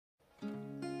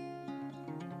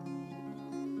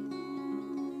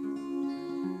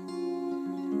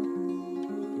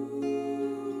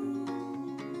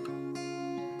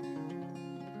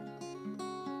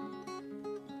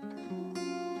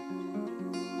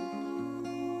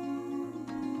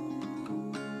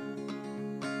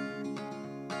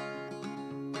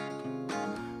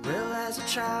As a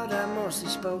child, I mostly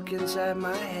spoke inside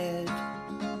my head.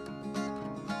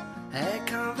 I had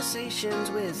conversations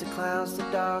with the clouds, the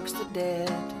dogs, the dead.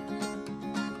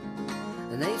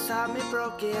 And they thought me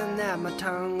broken, that my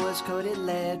tongue was coated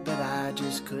lead. But I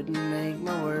just couldn't make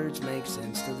my words make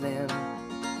sense to them.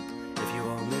 If you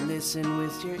only listen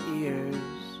with your ears,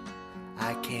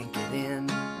 I can't get in.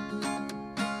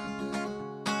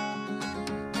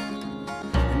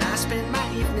 And I spend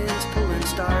my evenings pulling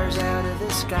stars out of the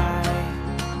sky.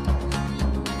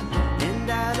 And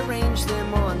I'd arrange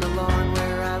them on the lawn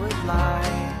where I would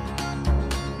lie.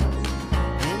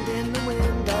 And in the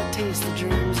wind I'd taste the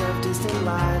dreams of distant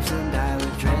lives. And I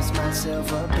would dress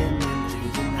myself up in them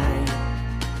through the night,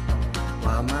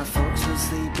 while my folks would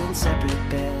sleep in separate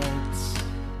beds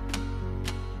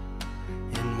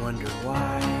and wonder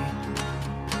why.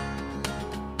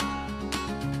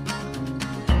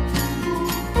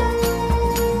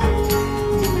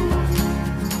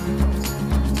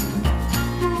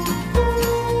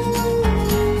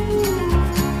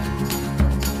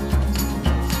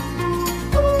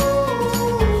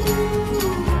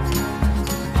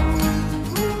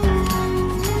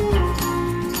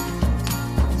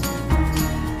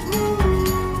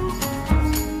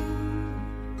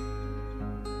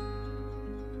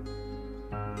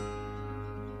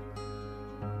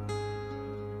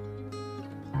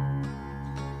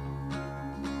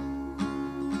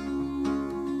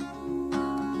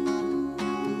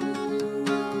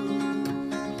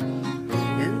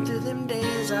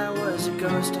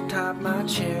 Ghost atop my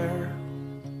chair.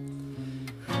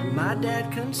 My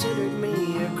dad considered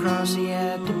me a cross he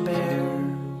had to bear.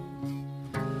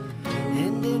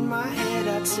 And in my head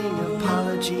I'd sing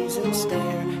apologies and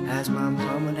stare as my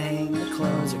mom would hang the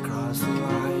clothes across the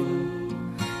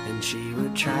line. And she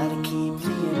would try to keep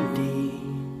the empty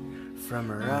from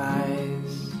her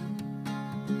eyes.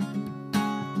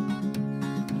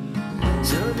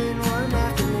 So then one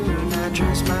afternoon I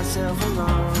dressed myself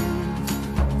alone